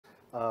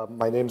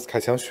My name is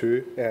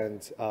Kaiqiang,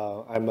 and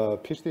I'm a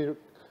PhD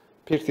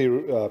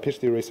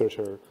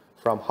researcher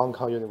from Hong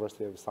Kong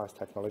University of Science and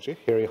Technology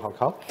here in Hong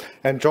Kong.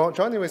 And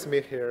joining with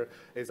me here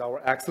is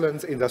our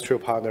excellent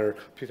industrial partner,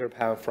 Peter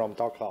Pan from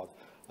DaoCloud,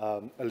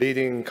 a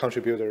leading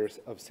contributor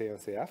of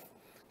CNCF.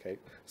 Okay.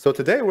 So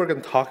today we're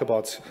going to talk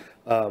about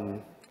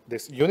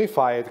this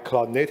unified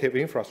cloud-native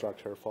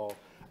infrastructure for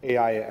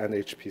AI and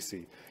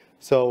HPC.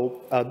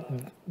 So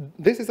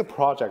this is a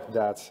project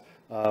that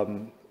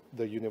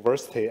the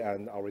university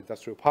and our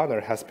industrial partner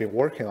has been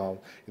working on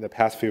in the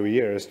past few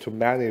years to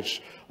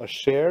manage a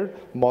shared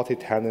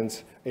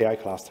multi-tenant AI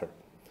cluster.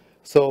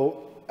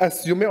 So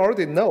as you may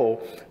already know,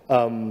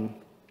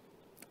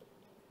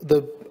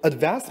 the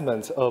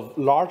advancement of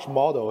large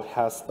model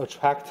has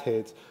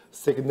attracted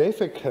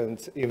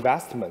significant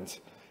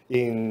investment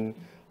in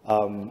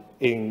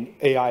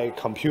AI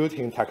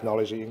computing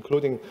technology,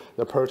 including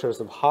the purchase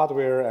of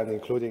hardware and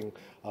including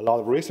a lot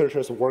of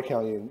researchers working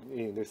on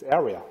in this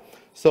area.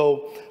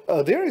 So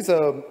there is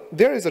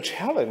a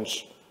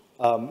challenge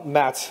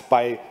met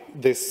by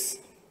this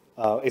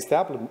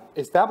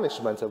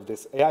establishment of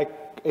this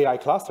AI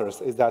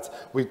clusters is that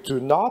we do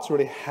not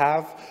really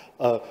have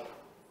a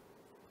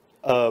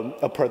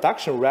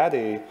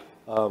production-ready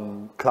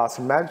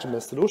cluster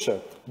management solution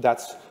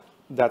that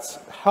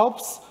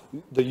helps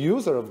the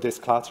user of this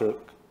cluster,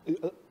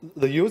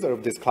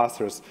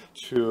 clusters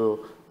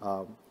to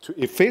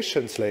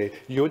efficiently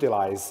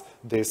utilize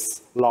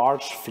this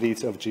large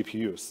fleet of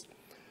GPUs.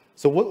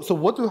 So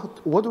what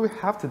do we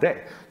have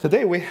today?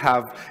 Today we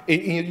have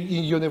in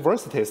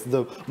universities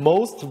the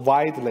most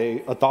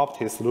widely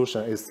adopted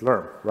solution is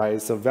Slurm, right?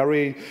 It's a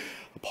very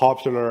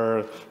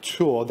popular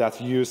tool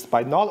that's used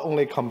by not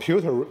only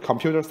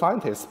computer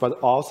scientists, but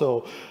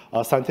also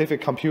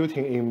scientific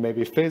computing in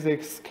maybe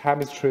physics,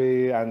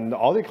 chemistry, and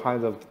all the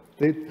kinds of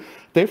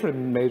different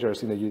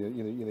majors in the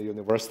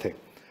university.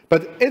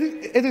 But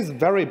it is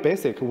very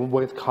basic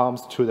when it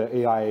comes to the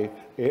AI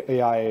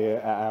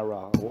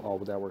era or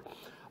whatever.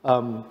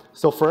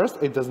 So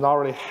first, it does not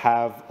really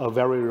have a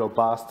very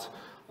robust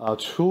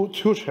tool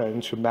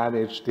chain to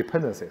manage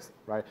dependencies,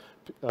 right?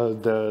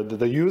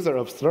 The user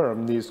of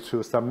Slurm needs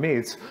to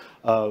submit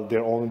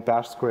their own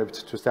bash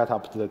script to set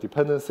up the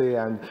dependency,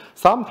 and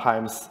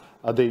sometimes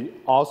they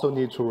also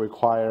need to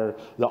require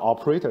the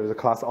operator, the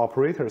class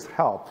operator's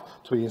help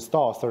to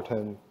install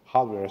certain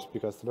hardwares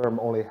because Slurm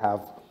only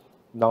have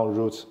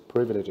non-root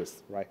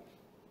privileges, right?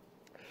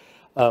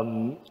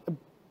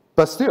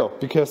 But still,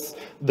 because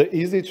the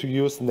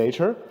easy-to-use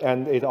nature,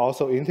 and it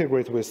also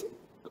integrates with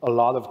a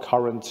lot of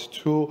current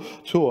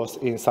tools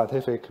in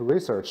scientific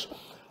research,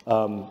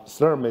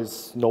 Slurm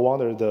is no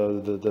longer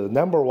the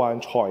number one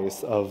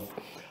choice of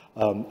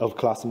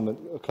class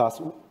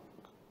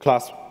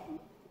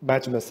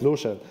management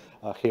solution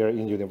here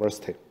in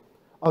university.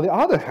 On the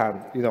other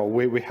hand,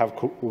 we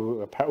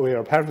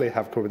apparently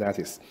have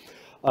Kubernetes.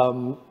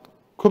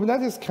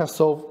 Kubernetes can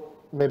solve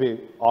maybe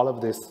all of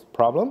this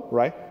problem,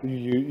 right?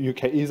 You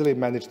can easily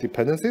manage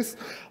dependencies.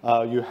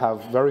 You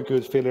have very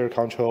good failure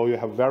control. You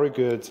have very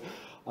good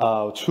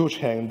tool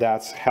chain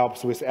that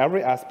helps with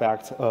every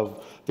aspect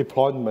of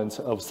deployment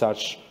of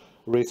such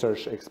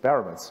research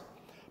experiments.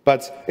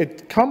 But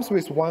it comes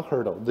with one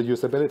hurdle, the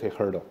usability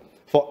hurdle.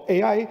 For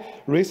AI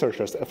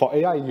researchers, for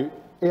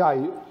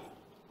AI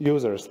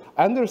users,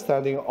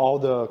 understanding all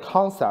the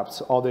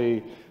concepts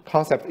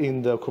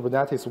in the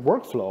Kubernetes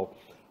workflow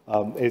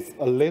is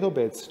a little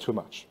bit too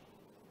much.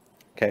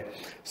 Okay,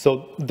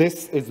 so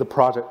this is the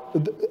project.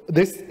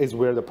 This is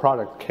where the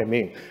product came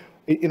in.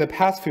 In the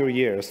past few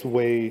years,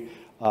 we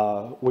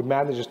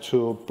managed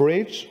to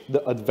bridge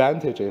the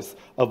advantages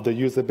of the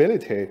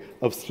usability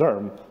of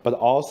Slurm, but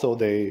also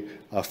the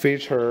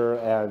feature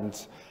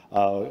and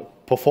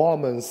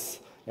performance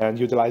and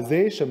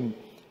utilization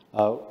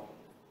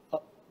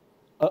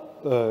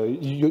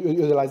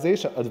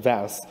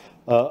advance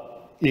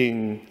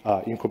in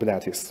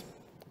Kubernetes.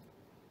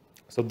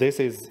 So this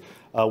is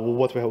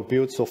what we have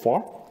built so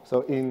far.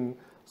 So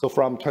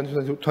from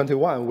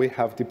 2021, we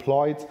have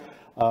deployed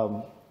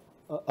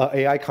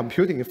AI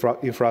computing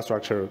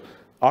infrastructure,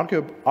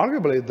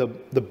 arguably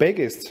the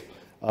biggest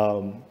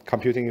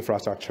computing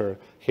infrastructure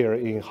here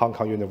in Hong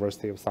Kong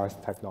University of Science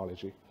and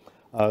Technology.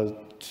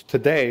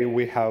 Today,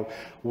 we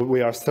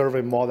are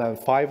serving more than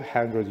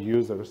 500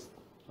 users.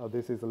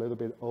 This is a little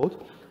bit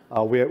old.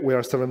 We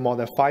are serving more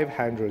than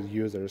 500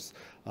 users,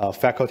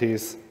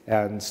 faculties,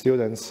 and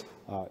students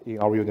in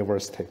our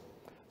university.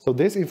 So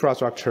this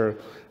infrastructure,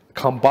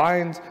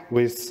 combined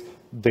with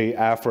the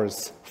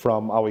efforts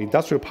from our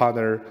industrial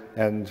partner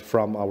and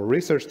from our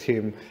research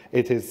team,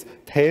 it is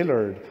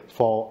tailored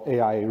for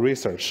AI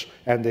research,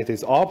 and it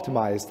is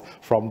optimized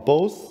from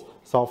both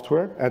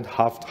software and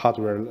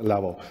hardware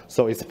level.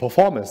 So its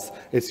performance,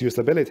 its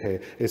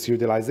usability, its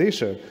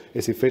utilization,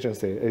 its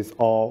efficiency is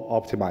all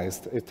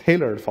optimized. It's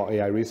tailored for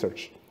AI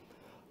research.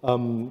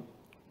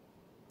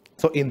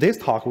 So in this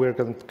talk, we're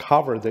going to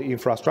cover the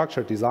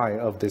infrastructure design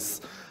of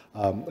this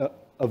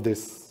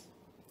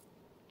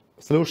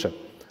solution.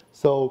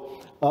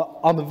 So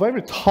on the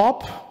very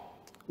top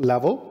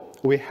level,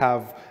 we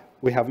have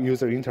we have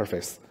user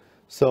interface.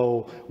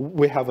 So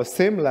we have a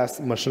seamless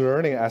machine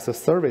learning as a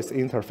service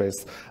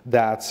interface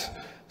that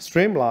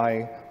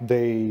streamline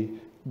the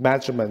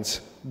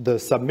management, the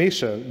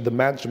submission, the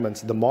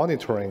management, the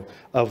monitoring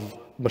of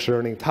machine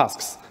learning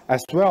tasks,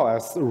 as well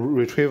as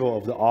retrieval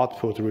of the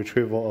output,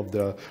 retrieval of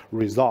the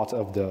result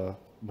of the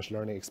machine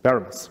learning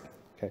experiments.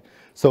 Okay.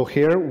 So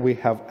here we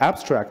have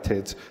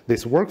abstracted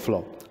this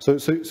workflow.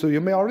 So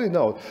you may already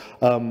know,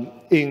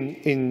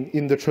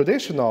 in the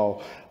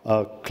traditional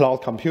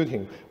cloud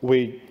computing,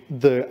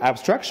 the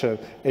abstraction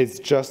is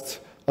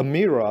just a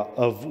mirror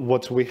of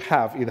what we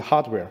have in the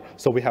hardware.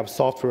 So we have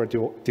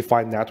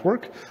software-defined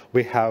network,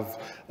 we have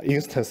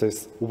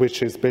instances,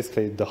 which is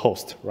basically the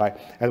host, right?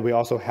 And we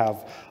also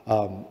have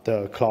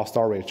the cloud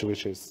storage,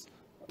 which is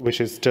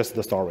just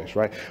the storage,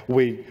 right?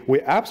 We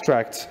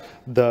abstract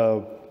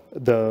the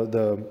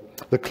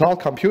cloud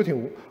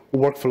computing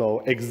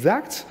workflow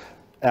exact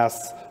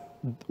as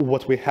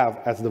what we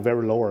have at the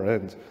very lower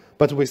end.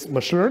 But with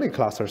machine learning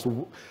clusters,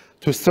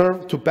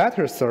 to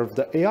better serve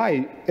the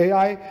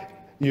AI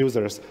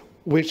users,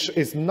 which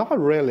is not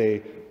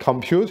really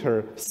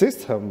computer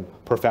system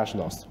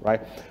professionals, right?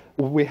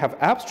 We have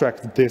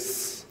abstracted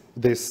this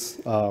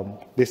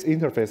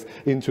interface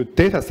into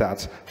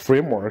dataset,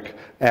 framework,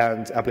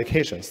 and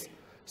applications.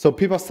 So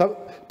people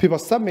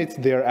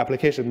submit their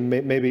application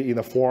maybe in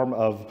the form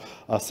of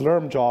a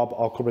Slurm job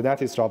or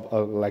Kubernetes job,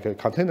 like a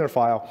container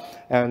file,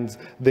 and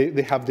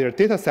they have their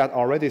dataset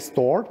already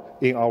stored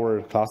in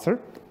our cluster.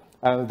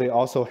 And they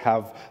also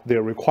have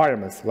their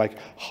requirements, like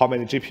how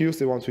many GPUs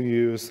they want to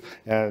use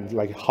and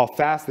like how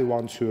fast they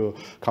want to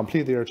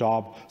complete their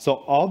job.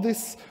 So all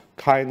these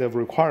kind of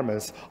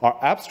requirements are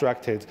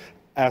abstracted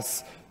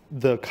as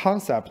the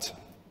concept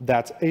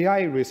that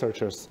AI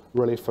researchers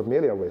really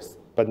familiar with,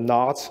 but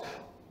not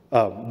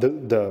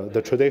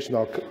the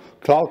traditional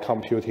cloud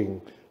computing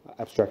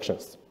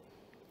abstractions.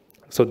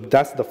 So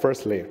that's the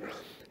first layer.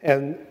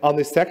 And on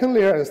the second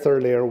layer and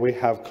third layer, we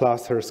have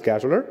cluster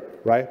scheduler,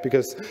 right?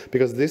 Because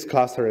this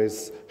cluster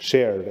is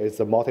shared.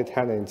 It's a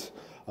multi-tenant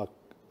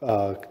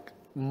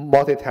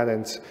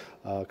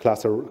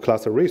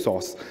cluster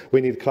resource.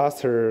 We need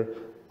cluster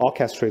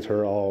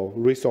orchestrator or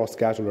resource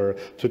scheduler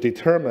to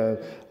determine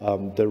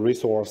the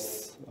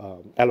resource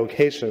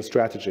allocation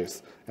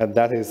strategies. And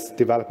that is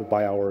developed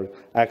by our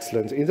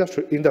excellent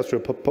industry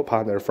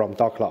partner from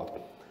DaoCloud.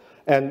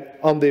 And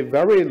on the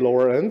very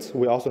lower end,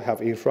 we also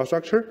have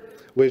infrastructure,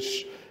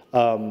 which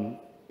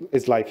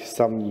is like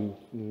some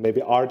maybe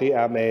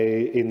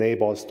RDMA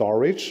enabled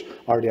storage,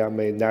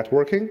 RDMA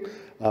networking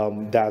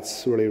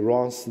that really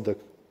runs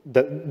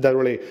that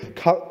really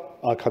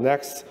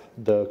connects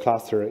the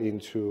cluster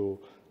into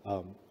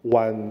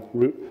one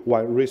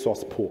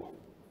resource pool.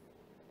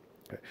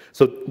 Okay.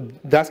 So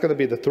that's going to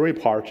be the three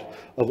part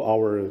of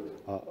our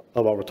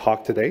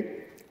talk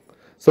today.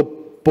 So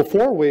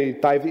before we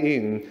dive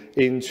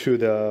into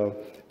the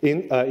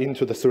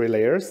three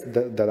layers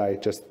that I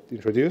just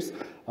introduced,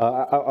 I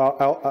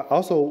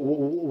also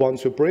want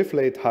to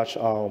briefly touch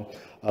on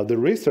the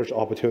research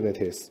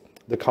opportunities,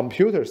 the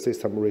computer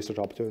system research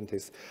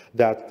opportunities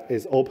that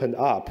is opened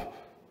up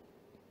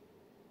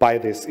by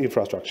this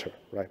infrastructure,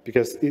 right?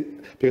 Because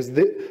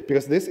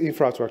this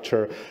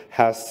infrastructure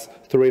has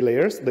three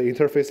layers: the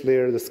interface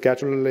layer, the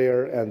scheduler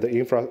layer, and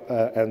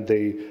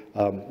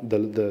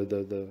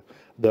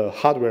the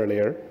hardware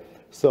layer.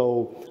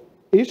 So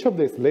each of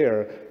these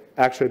layers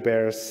actually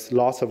bears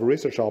lots of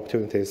research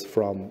opportunities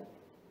from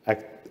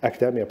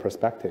academia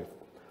perspective.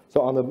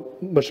 So on the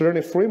machine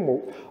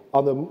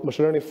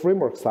learning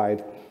framework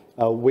side,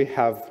 we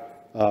have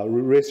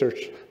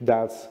research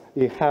that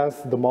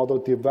enhances the model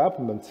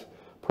development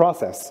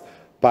process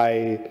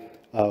by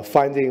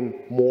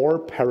finding more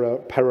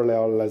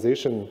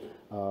parallelization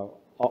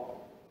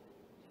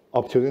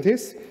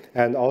opportunities,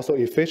 and also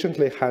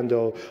efficiently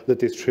handle the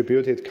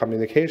distributed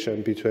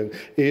communication between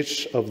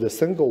each of the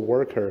single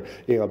worker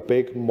in a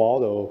big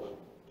model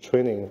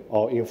training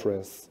or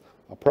inference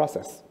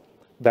process.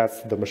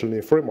 That's the machine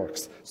learning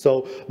frameworks.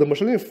 So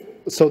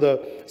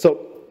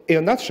in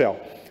a nutshell,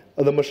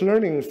 the machine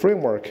learning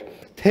framework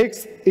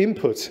takes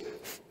input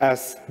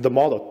as the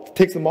model,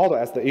 takes the model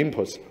as the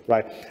input,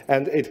 right?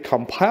 And it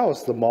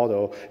compiles the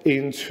model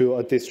into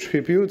a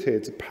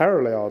distributed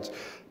paralleled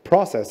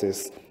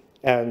processes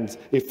and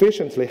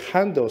efficiently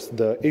handles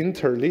the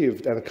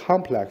interleaved and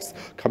complex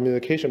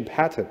communication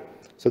pattern.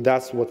 So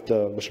that's what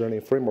the machine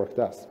learning framework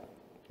does.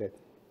 Okay.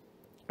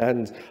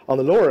 And on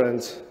the lower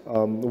end,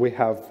 we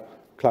have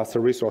cluster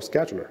resource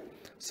scheduler.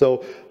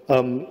 So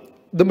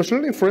the machine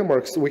learning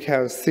frameworks, we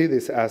can see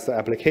this as the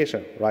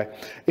application, right?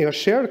 In a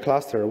shared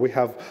cluster, we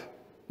have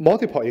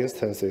multiple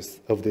instances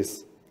of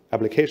this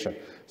application.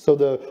 So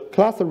the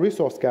cluster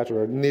resource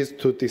scheduler needs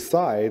to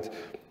decide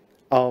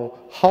on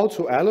how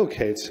to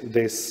allocate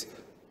this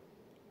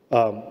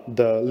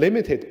the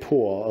limited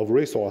pool of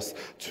resource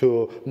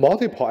to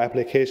multiple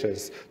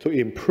applications to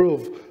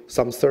improve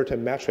some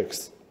certain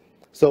metrics.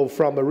 So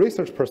from a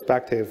research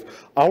perspective,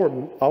 our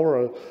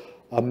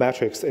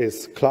metrics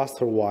is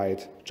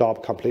cluster-wide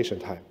job completion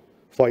time.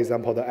 For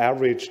example, the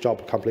average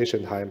job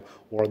completion time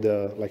or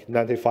the like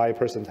 95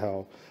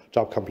 percentile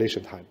job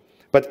completion time.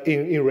 But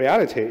in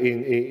reality,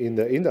 in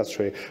the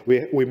industry,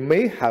 we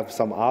may have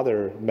some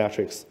other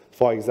metrics.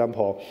 For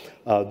example,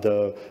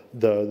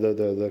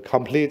 the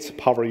complete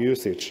power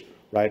usage,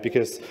 right?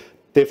 Because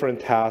different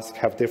tasks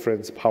have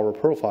different power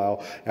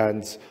profile,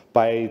 and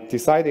by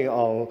deciding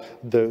on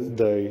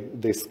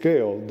the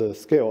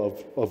scale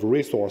of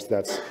resource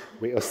that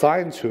we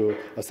assign to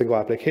a single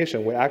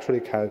application, we actually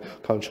can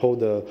control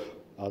the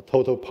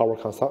total power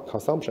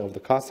consumption of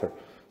the cluster.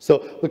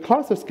 So the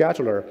cluster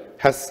scheduler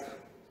has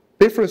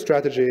different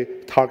strategy,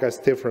 targets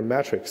different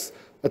metrics.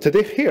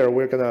 Today here,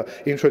 we're going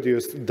to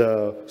introduce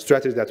the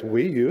strategy that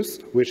we use,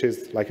 which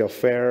is like a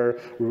fair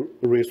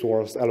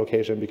resource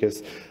allocation,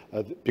 because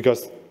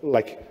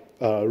like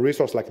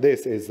resource like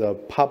this is a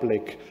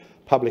public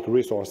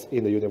resource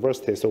in the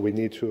university, so we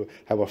need to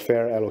have a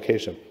fair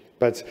allocation.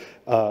 But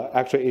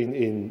actually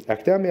in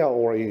academia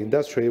or in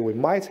industry, we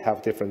might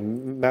have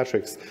different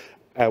metrics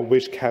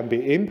which can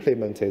be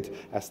implemented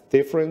as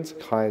different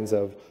kinds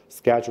of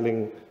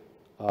scheduling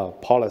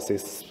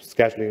policies,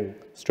 scheduling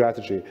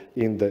strategy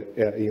in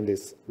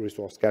this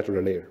resource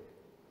scheduler layer.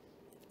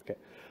 Okay,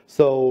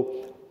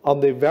 so on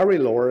the very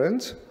lower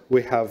end,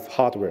 we have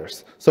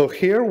hardwares. So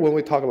here, when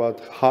we talk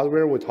about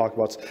hardware, we talk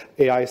about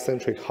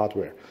AI-centric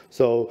hardware.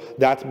 So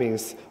that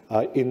means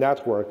in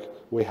network,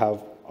 we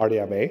have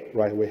RDMA,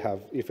 right? We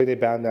have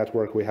InfiniBand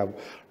network, we have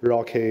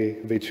Rocky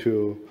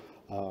V2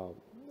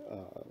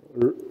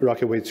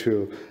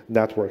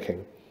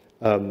 networking.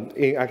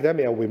 In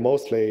academia, we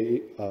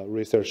mostly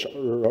research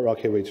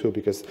Rocky V2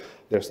 because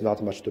there's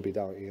not much to be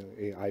done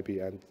in IB,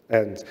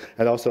 and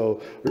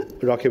also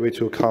Rocky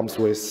V2 comes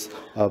with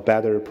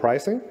better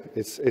pricing.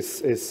 Its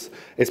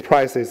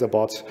price is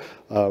about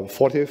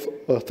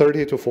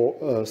 30 to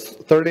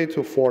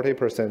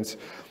 40%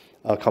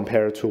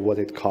 compared to what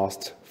it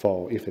costs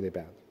for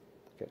InfiniBand.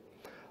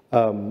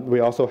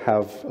 We also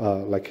have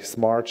like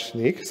Smart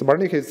NIC.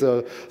 Smart NIC is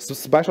a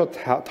special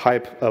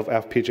type of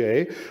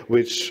FPGA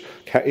which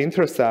can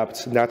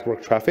intercept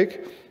network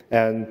traffic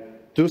and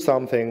do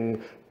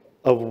something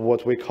of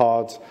what we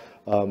call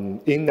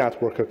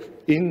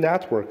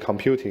in-network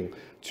computing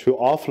to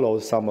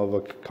offload some of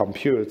the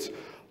compute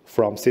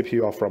from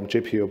CPU or from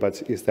GPU,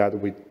 but instead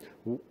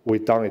we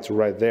done it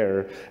right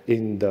there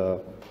in the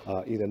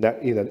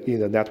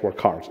network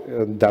card.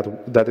 And that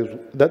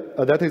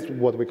is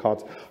what we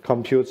call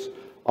compute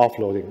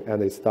offloading,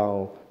 and it's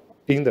done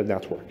in the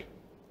network.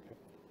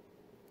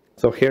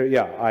 So here,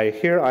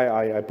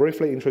 I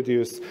briefly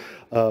introduce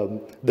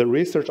the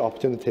research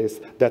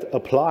opportunities that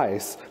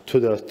applies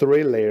to the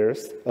 3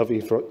 layers of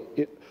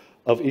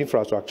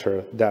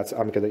infrastructure that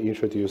I'm going to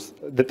introduce,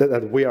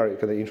 that we are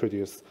going to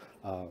introduce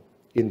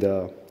in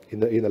the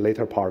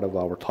later part of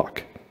our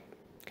talk.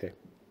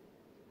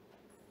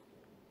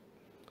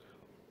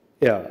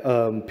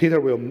 Yeah, Peter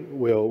will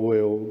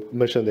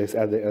mention this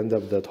at the end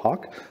of the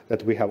talk,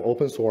 that we have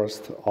open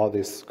sourced all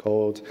this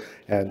code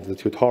and the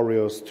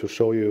tutorials to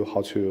show you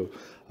how to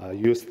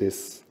use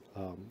this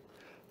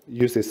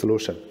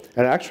solution.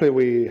 And actually,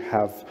 we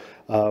have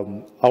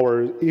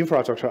our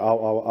infrastructure,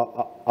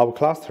 our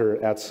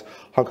cluster at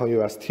Hong Kong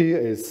UST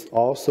is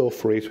also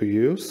free to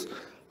use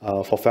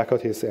for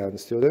faculties and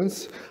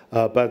students.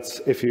 But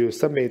if you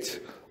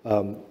submit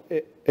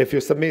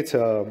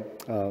a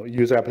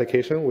user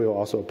application, we will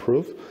also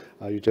approve.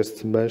 You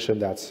just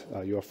mentioned that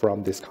you are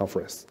from this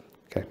conference.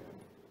 Okay.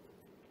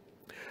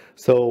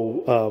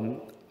 So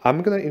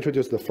I'm going to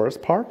introduce the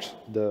first part,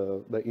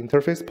 the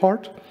interface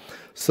part.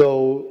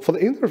 So for the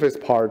interface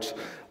part,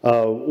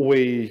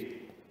 we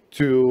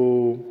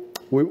do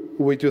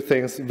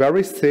things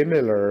very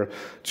similar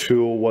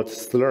to what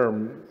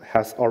Slurm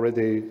has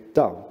already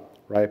done,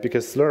 right?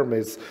 Because Slurm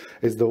is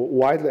the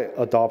widely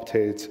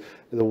adopted,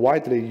 the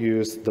widely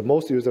used, the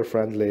most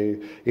user-friendly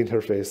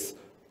interface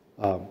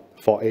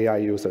for AI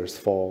users,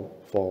 for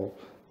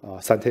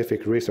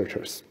scientific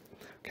researchers.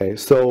 Okay,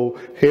 so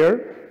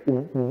here,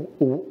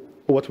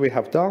 what we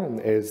have done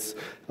is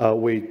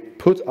we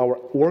put our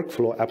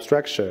workflow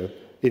abstraction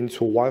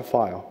into one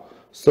file.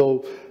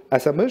 So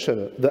as I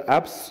mentioned,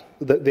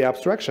 the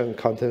abstraction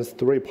contains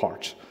 3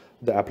 parts: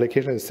 the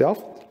application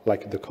itself,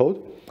 like the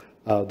code,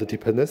 the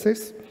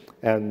dependencies,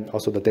 and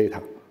also the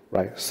data,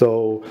 right?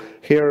 So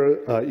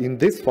here in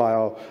this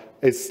file,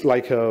 it's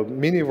like a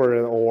mini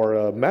version or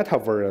a meta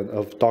version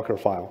of Docker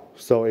file.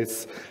 So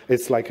it's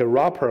like a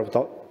wrapper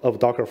of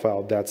Docker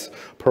file that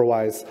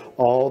provides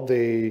all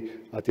the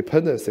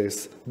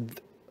dependencies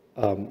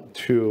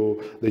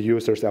to the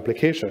user's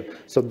application.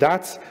 So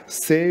that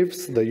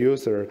saves the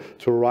user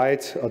to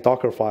write a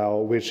Docker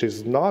file which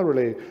is not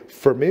really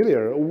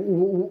familiar,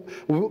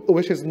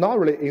 which is not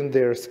really in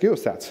their skill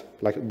set,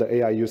 like the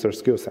AI user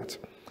skill set.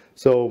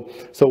 So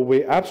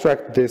we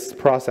abstract this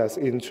process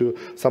into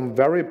some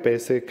very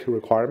basic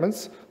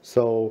requirements.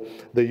 So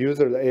the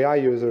AI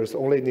users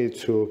only need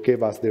to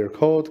give us their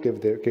code,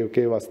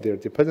 give us their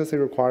dependency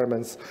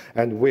requirements,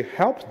 and we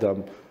help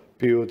them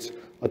build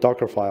a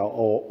Docker file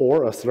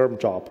or a Slurm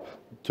job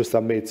to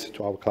submit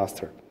to our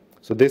cluster.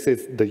 So this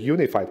is the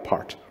unified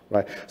part,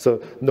 right?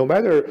 So no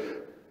matter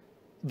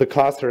the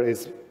cluster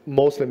is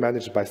mostly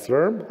managed by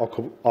Slurm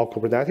or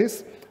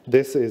Kubernetes,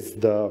 this is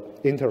the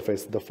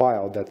interface, the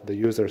file that the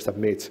user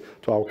submits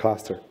to our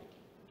cluster.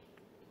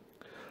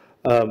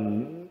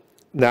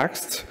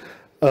 Next,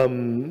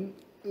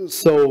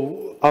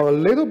 so on a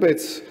little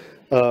bit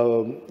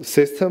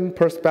system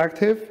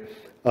perspective,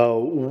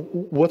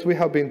 what we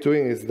have been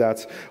doing is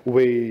that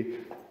we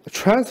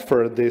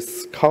transfer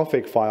this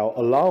config file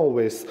along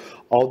with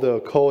all the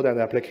code and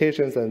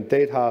applications and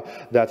data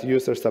that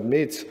users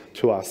submit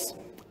to us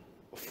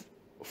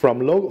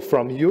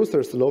from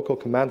users' local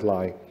command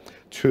line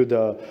to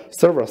the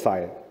server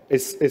side.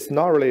 It's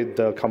not really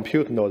the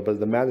compute node, but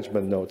the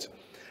management node.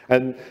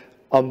 And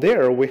on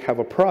there, we have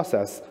a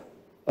process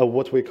of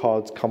what we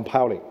call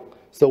compiling.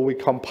 So we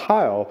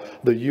compile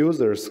the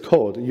user's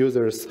code,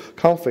 user's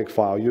config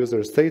file,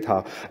 user's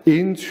data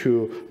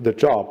into the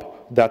job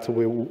that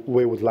we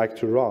would like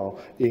to run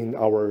in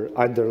our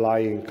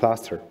underlying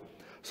cluster.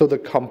 So the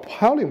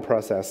compiling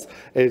process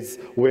is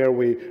where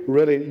we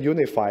really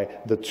unify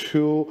the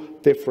two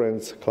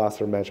different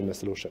cluster management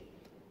solutions.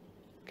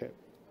 Okay.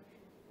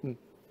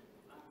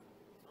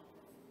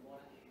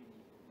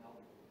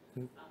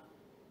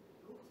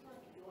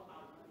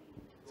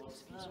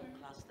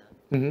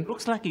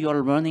 Looks like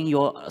you're running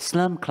your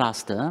Slurm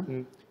cluster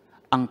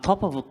on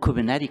top of a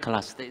Kubernetes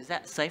cluster. Is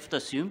that safe to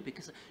assume?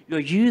 Because your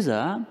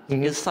user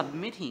is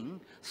submitting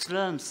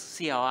Slurm's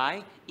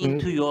CLI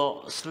into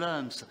your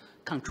Slurm's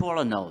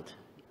controller node.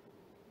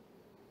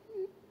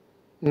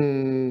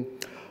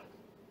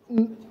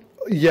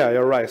 Yeah,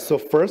 you're right. So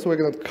first, we're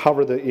going to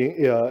cover the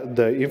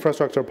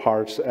infrastructure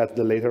part at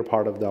the later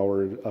part of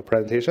our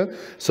presentation.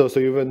 So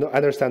you will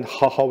understand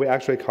how we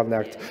actually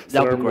connect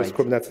Slurm with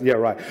Kubernetes. Yeah,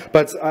 right.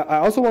 But I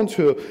also want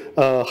to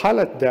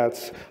highlight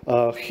that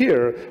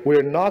here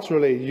we're not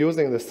really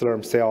using the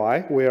Slurm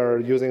CLI. We are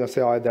using a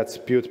CLI that's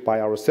built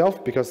by ourselves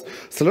because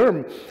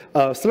Slurm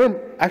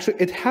actually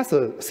it has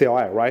a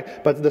CLI,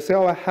 right? But the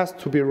CLI has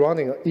to be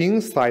running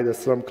inside the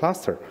Slurm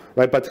cluster,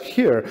 right? But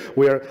here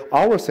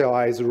our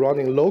CLI is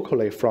running locally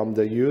from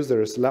the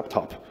user's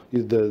laptop,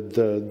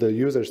 the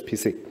user's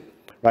PC,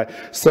 right?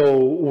 So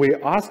we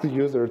ask the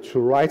user to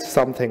write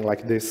something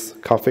like this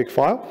config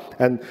file,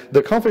 and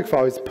the config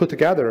file is put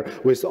together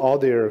with all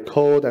their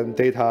code and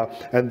data,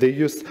 and they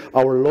use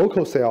our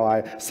local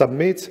CLI,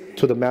 submit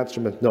to the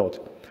management node,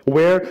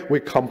 where we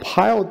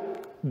compile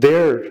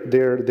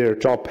their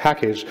job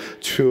package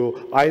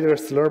to either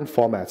Slurm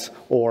format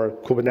or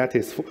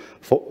Kubernetes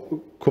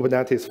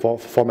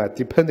format,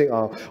 depending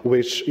on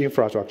which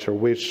infrastructure,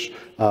 which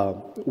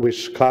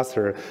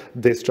cluster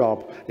this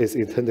job is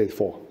intended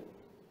for.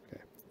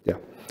 Okay. Yeah.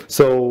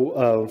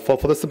 So for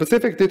the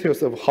specific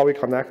details of how we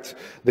connect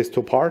these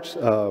two parts,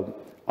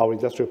 our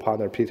industry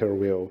partner Peter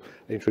will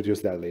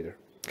introduce that later.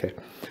 Okay.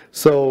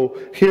 So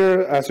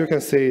here, as you can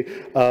see,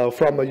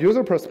 from a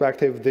user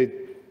perspective, they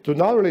do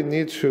not really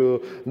need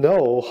to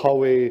know how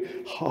we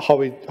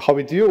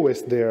deal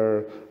with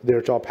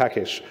their job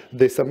package.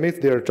 They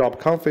submit their job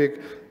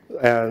config,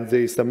 and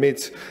they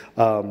submit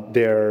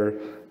their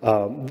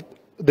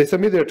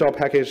job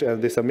package,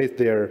 and they submit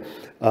their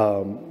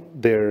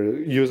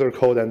user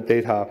code and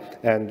data,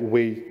 and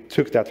we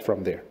took that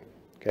from there.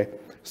 Okay.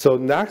 So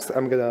next,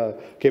 I'm gonna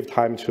give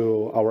time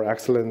to our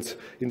excellent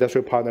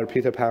industry partner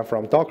Peter Pan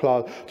from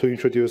DaoCloud to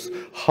introduce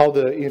how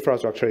the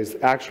infrastructure is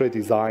actually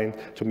designed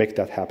to make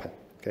that happen.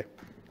 Okay.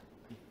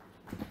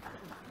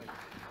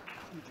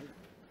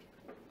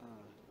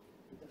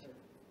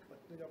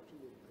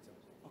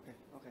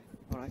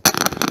 All right.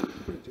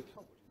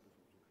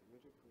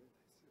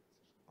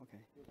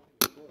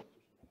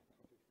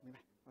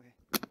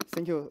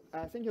 Thank you.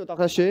 Thank you,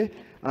 Dr. Xu.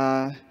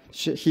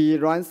 He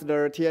runs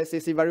the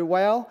TACC very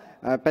well,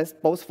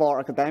 both for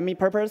academic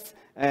purpose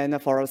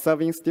and for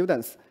serving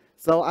students.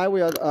 So I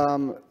will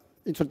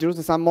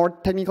introduce some more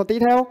technical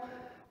detail.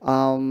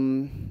 All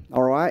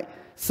right.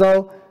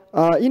 So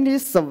in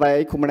this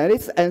survey,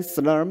 Kubernetes and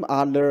Slurm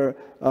are the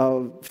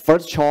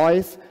first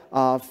choice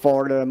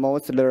for the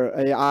most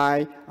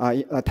AI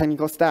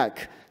technical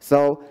stack.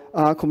 So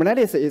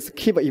Kubernetes is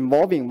keep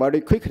evolving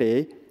very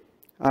quickly.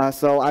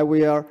 So I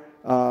will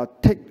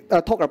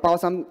talk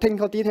about some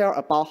technical detail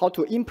about how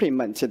to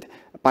implement it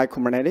by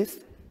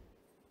Kubernetes.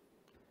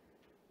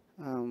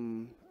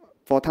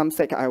 For time's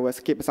sake, I will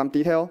skip some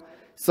detail.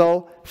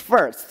 So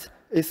first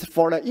is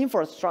for the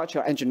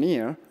infrastructure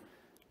engineer.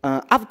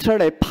 After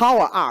they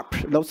power up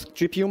those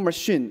GPU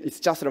machines, it's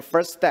just the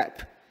first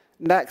step.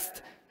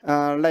 Next,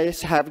 they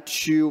have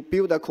to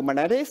build a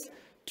Kubernetes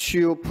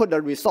to put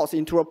the resource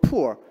into a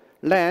pool.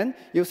 Then,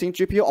 using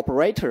GPU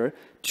operator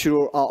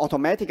to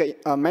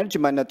automatic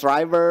management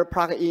driver,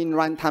 plug-in,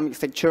 runtime,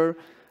 etc.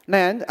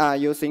 Then,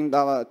 using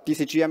the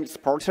DCGM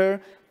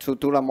exporter to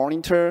do the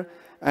monitor.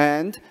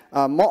 And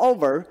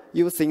moreover,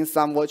 using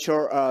some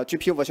virtual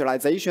GPU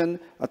virtualization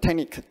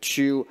technique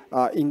to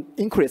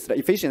increase the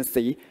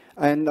efficiency.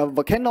 And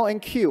Volcano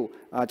and Kueue,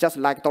 just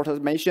like Dr.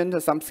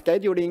 mentioned, some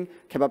scheduling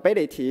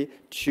capability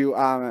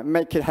to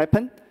make it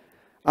happen.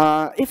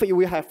 If you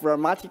have a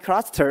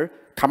multi-cluster,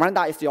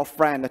 Camanda is your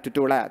friend to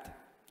do that.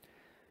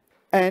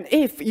 And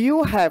if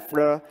you have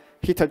a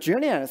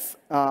heterogeneous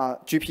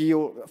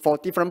GPU for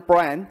different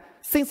brands,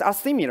 things are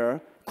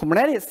similar,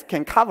 Kubernetes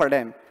can cover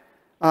them.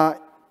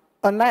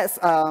 Unless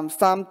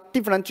some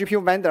different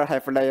GPU vendors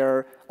have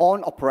their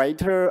own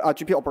operator,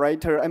 GPU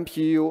operator,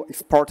 NPU,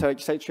 exporter,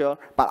 etc.,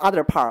 but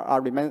other parts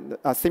are remain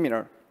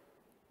similar.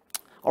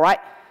 All right.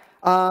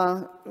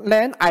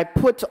 Then I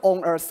put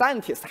on a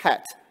scientist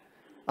hat.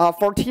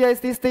 For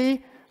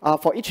TACC,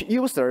 for each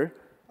user,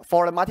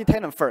 for the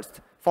multi-tenant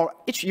first, for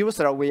each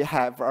user we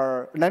have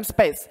a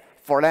namespace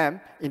for them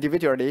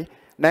individually.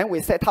 Then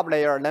we set up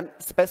their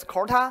namespace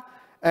quota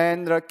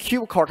and the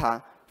queue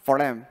quota for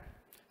them.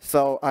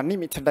 So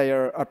limit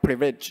their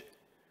privilege.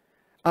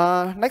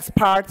 Next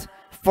part,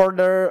 for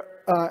the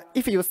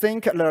if you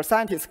think the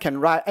scientists can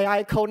write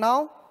AI code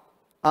now,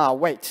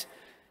 wait.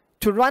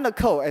 To run the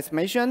code, as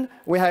mentioned,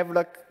 we have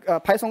the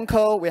Python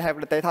code, we have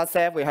the data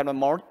set, we have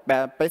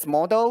the base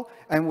model,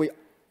 and we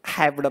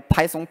have the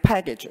Python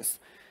packages.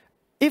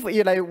 If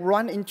they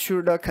run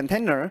into the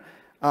container,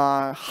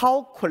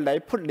 how could they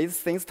put these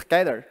things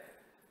together?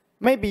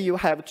 Maybe you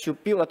have to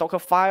build a Docker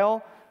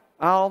file.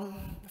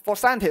 For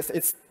scientists,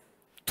 it's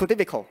too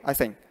difficult, I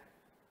think.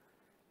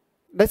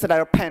 That's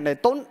their pain. They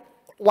don't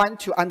want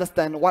to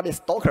understand what is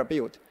Docker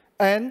build.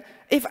 And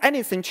if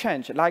anything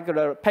change, like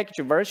the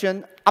package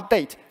version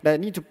update, they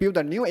need to build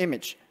a new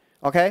image.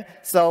 Okay,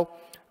 so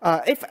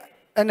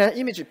and the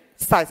image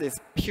size is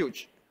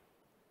huge.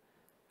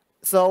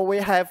 So we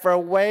have a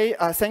way,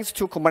 thanks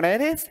to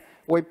Kubernetes,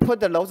 we put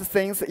those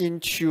things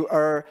into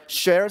a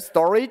shared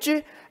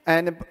storage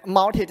and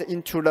mount it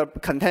into the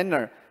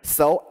container.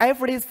 So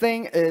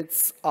everything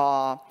is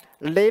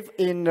live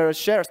in the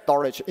shared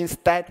storage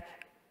instead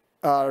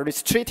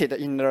restricted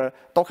in the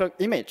Docker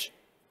image.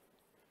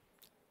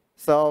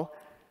 So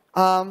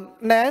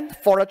then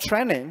for the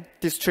training,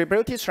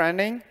 distributed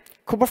training,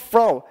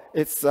 Kubeflow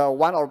is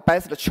one of the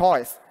best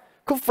choice.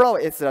 Kubeflow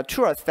is a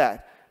tool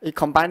set. It's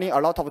combining a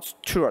lot of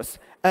tools.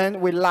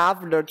 And we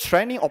love the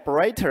training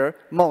operator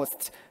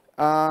most.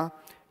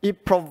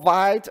 It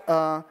provides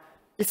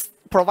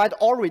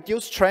all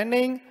reduced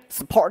training,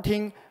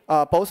 supporting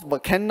both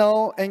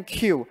Volcano and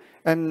Kueue,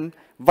 and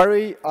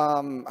very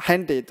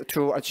handy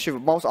to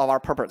achieve most of our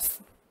purpose.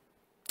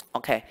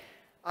 Okay.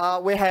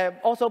 We have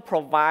also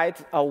provide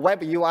a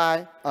web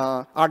UI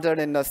other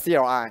than the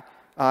CLI.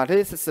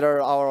 This is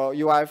our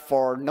UI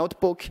for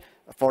notebook,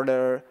 for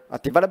the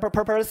developer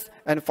purpose,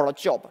 and for the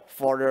job,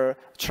 for the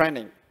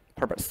training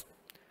purpose.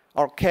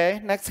 Okay,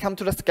 next come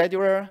to the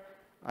scheduler.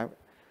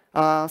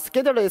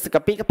 Scheduler is a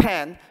big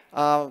pain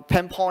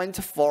point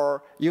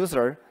for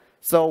user.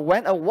 So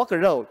when a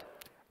workload,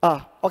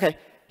 okay,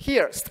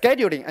 here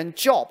scheduling and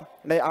job,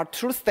 they are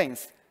two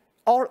things.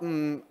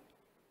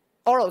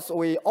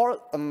 We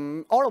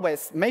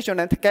always mention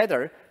them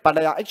together, but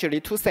they are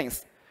actually two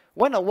things.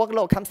 When a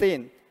workload comes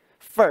in,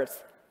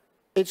 first,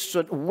 it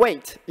should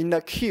wait in the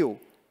queue,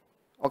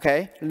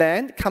 okay?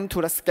 Then come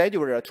to the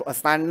scheduler to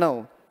assign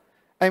node.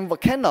 And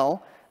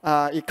Volcano,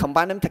 it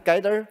combine them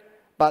together,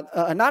 but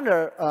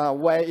another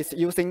way is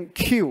using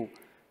queue.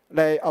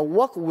 They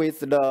work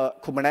with the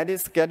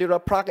Kubernetes scheduler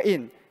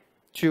plugin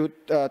to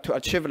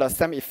achieve the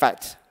same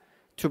effect,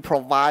 to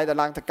provide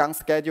like the gun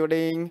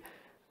scheduling,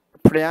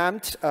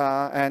 preempt,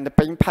 and the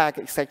bin pack,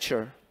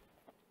 etc.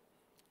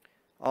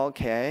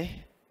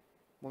 Okay,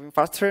 moving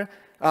faster.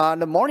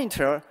 The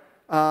monitor,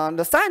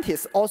 the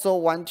scientists also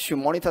want to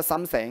monitor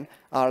something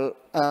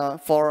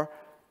for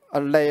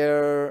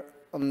their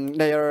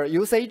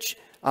usage,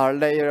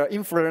 their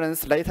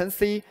influence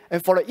latency,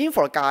 and for the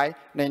infra guy,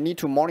 they need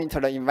to monitor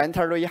the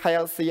inventory,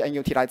 healthy, and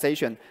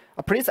utilization.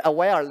 Please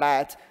aware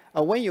that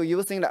when you're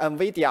using the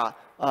NVIDIA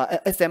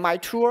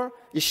SMI tool,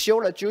 it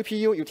shows the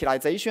GPU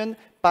utilization,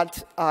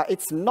 but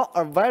it's not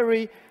a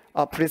very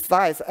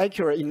precise,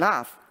 accurate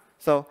enough.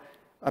 So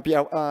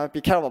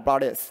be careful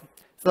about this.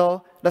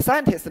 So the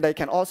scientists, they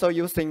can also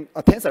using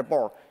a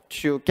TensorBoard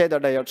to get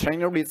their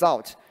training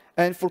result.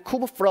 And for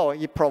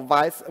Kubeflow, it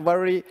provides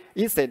very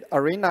easy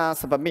arena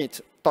submit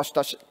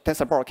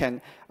TensorBoard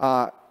can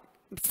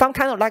some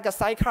kind of like a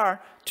sidecar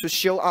to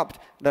show up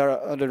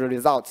the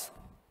results.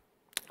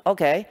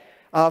 Okay,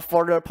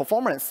 for the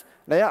performance,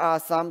 there are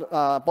some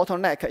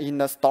bottleneck in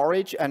the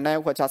storage, and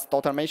network just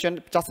Dr.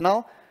 mentioned just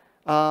now.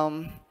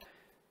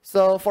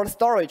 So for the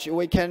storage,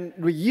 we can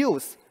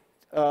reuse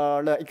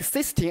the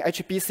existing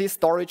HPC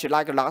storage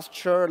like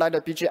last year, like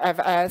the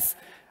BGFS,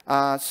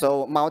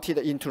 so mounted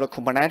into the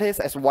Kubernetes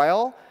as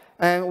well.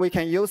 And we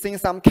can using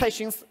some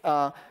caching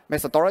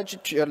methodology,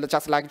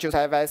 just like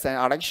GFS and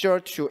Alexia,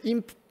 to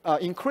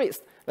increase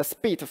the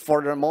speed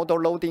for the model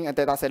loading and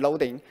dataset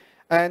loading.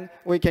 And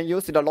we can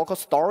use the local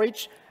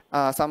storage,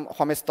 some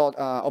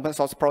open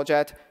source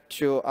project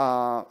to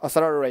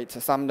accelerate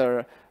some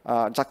of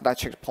the just that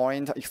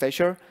checkpoint,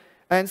 etc.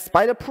 And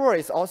SpiderPool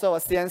is also a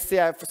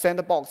CNCF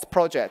sandbox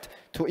project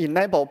to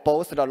enable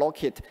both the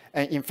lockit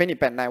and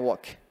InfiniBand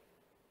network.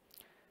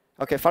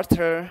 Okay,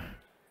 faster.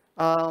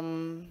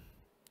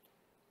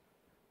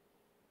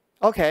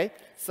 Okay,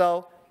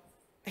 so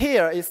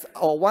here is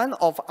one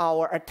of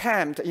our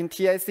attempts in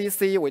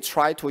TACC. We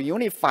try to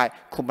unify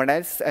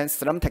Kubernetes and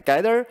Slurm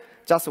together.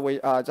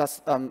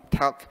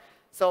 Talk.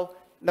 So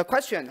the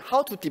question,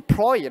 how to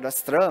deploy the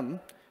Slurm?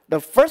 The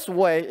first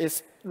way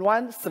is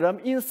run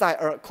Slurm inside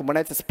a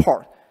Kubernetes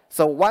pod.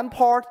 So one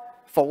pod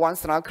for one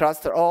Slurm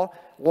cluster, or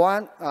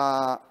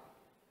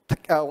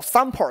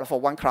some pod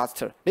for one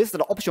cluster. This is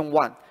the option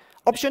 1.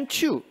 Option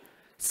 2,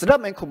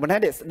 Slurm and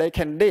Kubernetes, they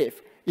can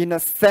live in the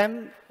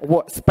same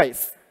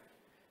space.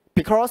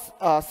 Because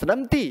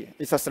Slurmd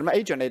is a Slurm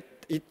agent,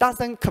 it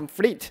doesn't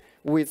conflict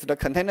with the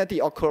containerd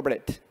or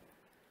kubelet.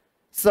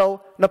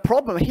 So the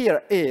problem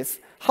here is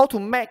how to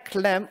make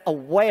them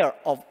aware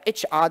of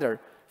each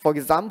other. For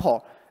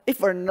example,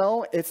 if a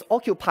node is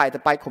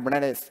occupied by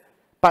Kubernetes,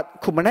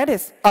 but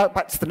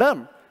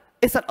Slurm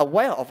isn't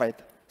aware of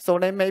it, so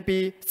they may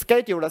be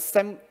schedule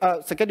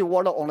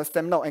workload on the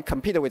same node and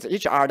compete with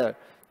each other.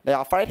 They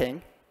are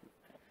fighting.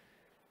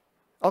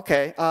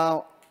 Okay.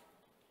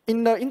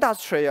 In the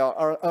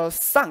industrial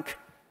SUNK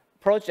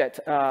project,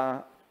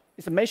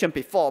 it's mentioned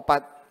before,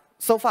 but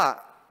so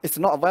far it's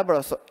not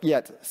available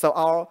yet.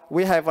 So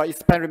we have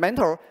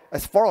experimental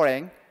as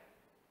following.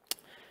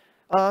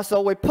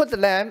 So we put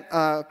them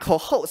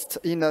co-host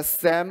in the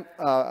same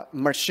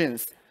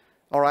machines.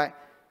 All right.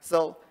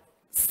 So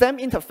same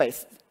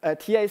interface,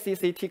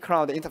 TACC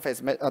TACC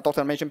interface,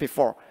 Dr. mentioned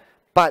before,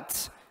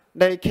 but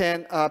they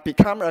can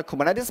become a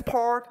Kubernetes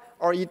pod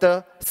or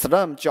either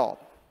Slurm job,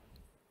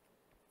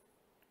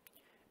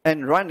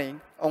 and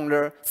running on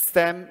the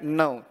same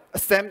node,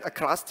 same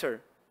cluster.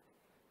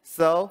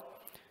 So,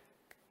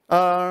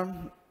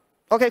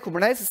 okay,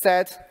 Kubernetes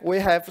said we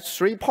have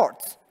 3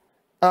 pods.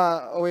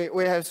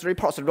 We have 3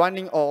 pods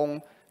running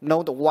on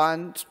node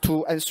 1,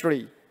 2, and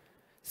 3.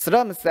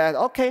 Slurm said,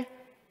 okay,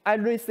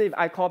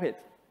 I copied.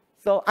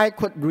 So I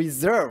could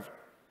reserve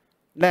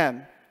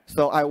them.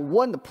 So I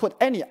won't put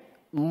any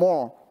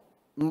more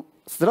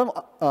Slurm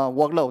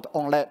workload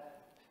on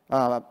that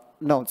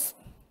nodes.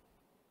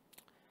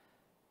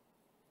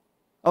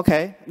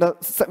 Okay,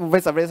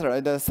 vice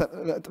versa,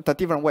 the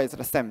different way is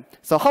the same.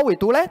 So how we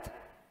do that?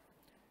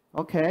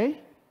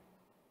 Okay,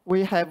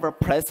 we have a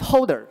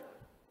placeholder.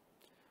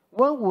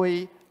 When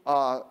we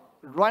are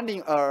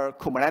running a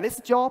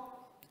Kubernetes job,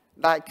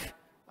 like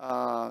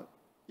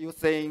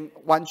using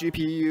 1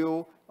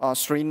 GPU,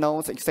 3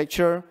 nodes,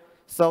 etc.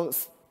 So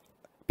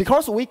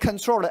because we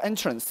control the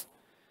entrance,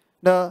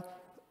 the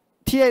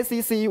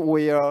TACC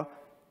will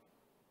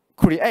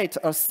create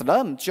a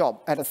Slurm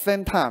job at the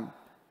same time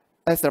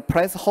as a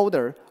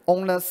placeholder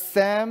on the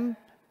same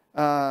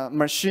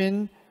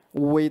machine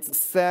with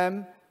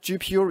same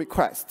GPU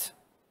request.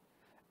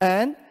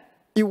 And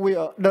it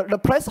will, the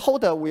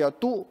placeholder will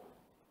do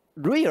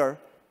real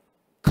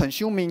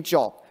consuming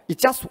job. It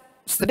just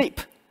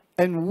sleep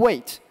and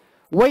wait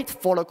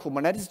for the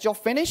Kubernetes job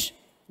finish,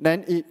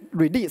 then it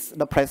release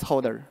the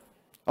placeholder.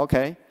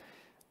 Okay,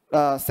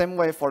 same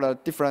way for the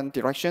different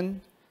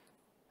direction.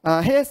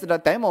 Here's the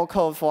demo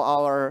code for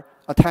our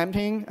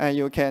attempting, and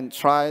you can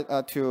try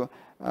to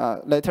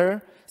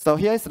later. So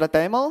here's the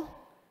demo.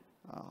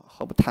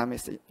 Hope time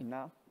is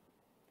enough.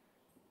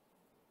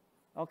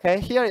 Okay,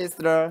 here is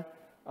the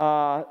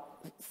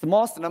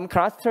small Slurm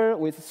cluster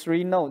with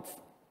 3 nodes.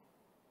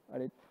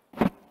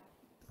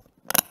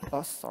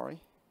 Oh, sorry.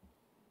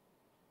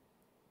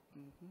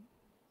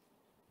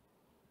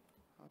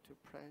 How to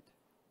play it?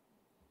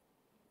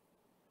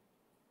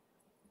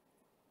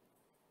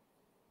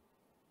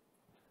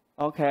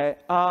 Okay,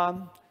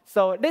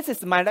 so this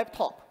is my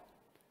laptop,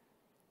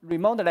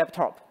 remote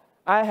laptop.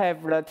 I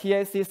have the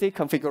TACC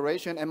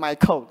configuration and my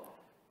code.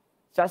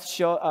 Just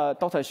show,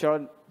 Dr.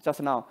 showed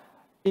just now.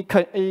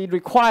 It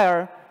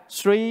requires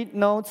 3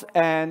 nodes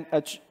and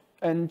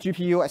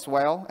GPU as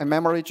well, and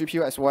memory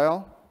GPU as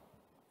well.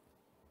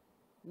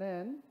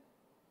 Then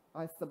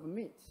I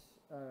submit,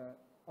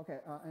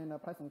 and a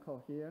Python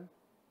code here.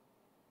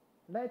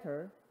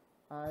 Later,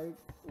 I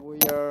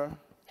will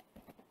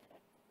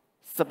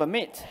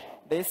submit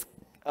this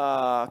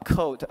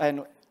code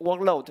and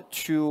workload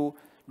to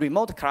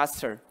remote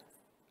cluster.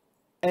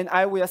 And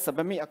I will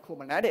submit a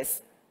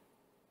Kubernetes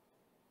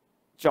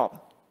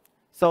job.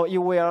 So it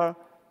will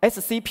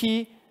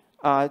SCP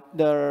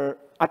the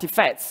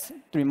artifacts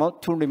to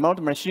remote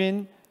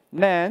machine.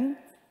 Then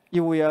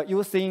you will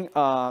using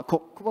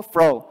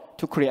Kubeflow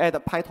to create a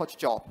PyTorch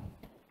job.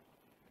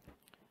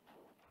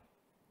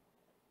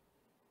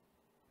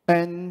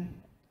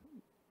 And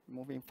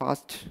moving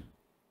fast.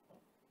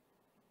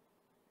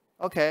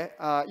 Okay,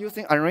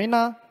 using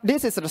Arena,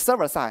 this is the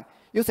server side.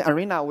 Using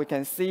Arena, we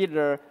can see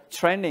the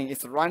training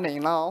is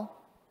running now.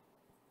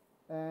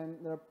 And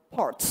the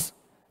ports,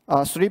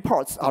 3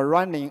 ports are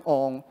running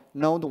on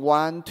node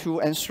 1, 2,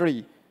 and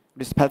 3,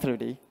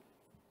 respectively.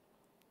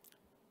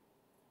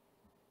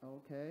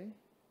 Okay.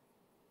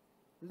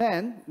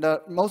 Then,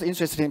 the most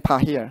interesting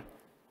part here.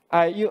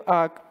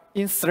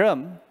 In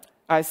Slurm,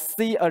 I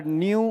see a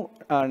new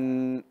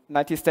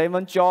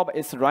 97 job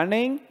is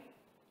running.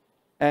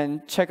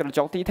 And check the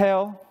job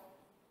detail.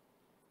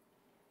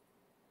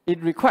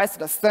 it requests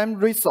the same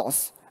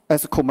resource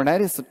as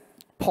Kubernetes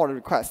pull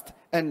request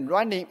and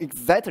running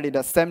exactly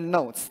the same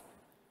nodes.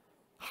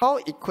 How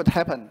it could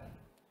happen?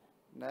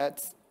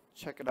 Let's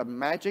check the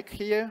magic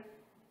here.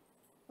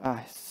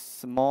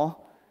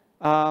 Small.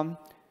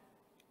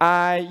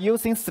 I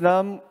using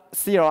Slurm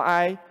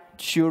CLI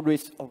to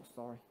restrict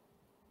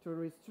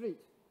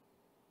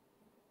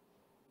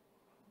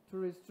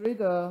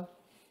the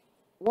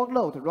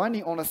workload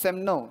running on the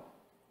same node.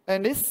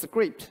 And this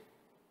script,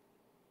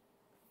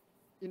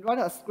 in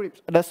running a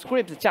script, the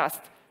script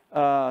just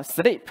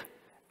sleep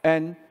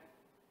and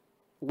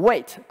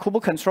wait,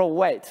 Kube control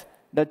wait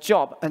the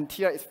job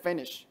until it's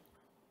finished.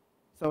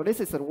 So this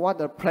is what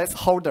the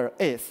placeholder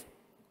is.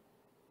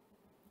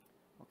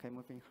 Okay,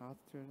 moving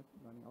faster,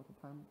 running out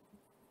of time.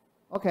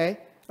 Okay,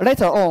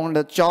 later on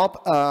the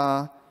job,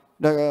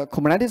 the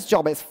Kubernetes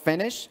job is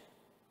finished,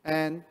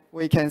 and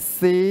we can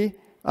see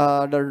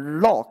the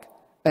log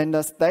and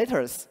the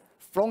status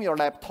from your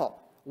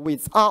laptop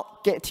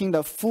without getting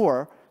the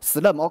full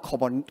Slurm or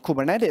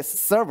Kubernetes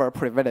server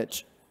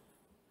privilege.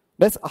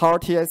 That's how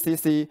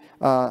TACC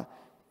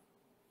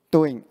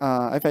doing.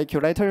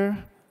 FAQ later.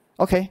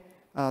 Okay,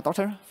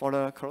 Doctor, for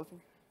the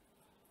closing.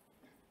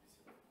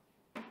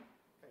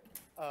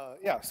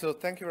 Yeah, so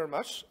thank you very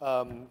much.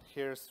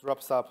 Here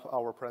wraps up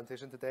our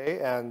presentation today,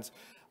 and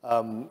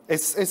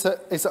it's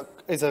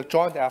a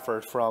joint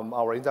effort from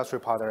our industry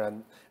partner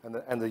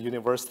and the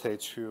university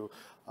to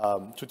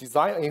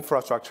design an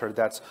infrastructure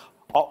that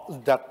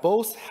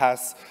both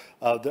has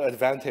the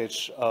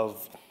advantage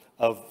of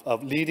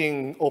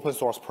leading open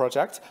source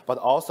projects, but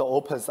also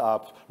opens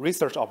up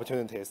research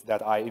opportunities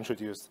that I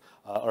introduced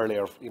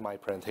earlier in my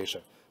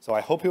presentation. So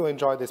I hope you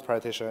enjoyed this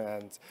presentation,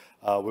 and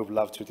we would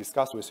love to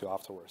discuss with you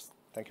afterwards.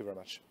 Thank you very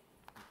much.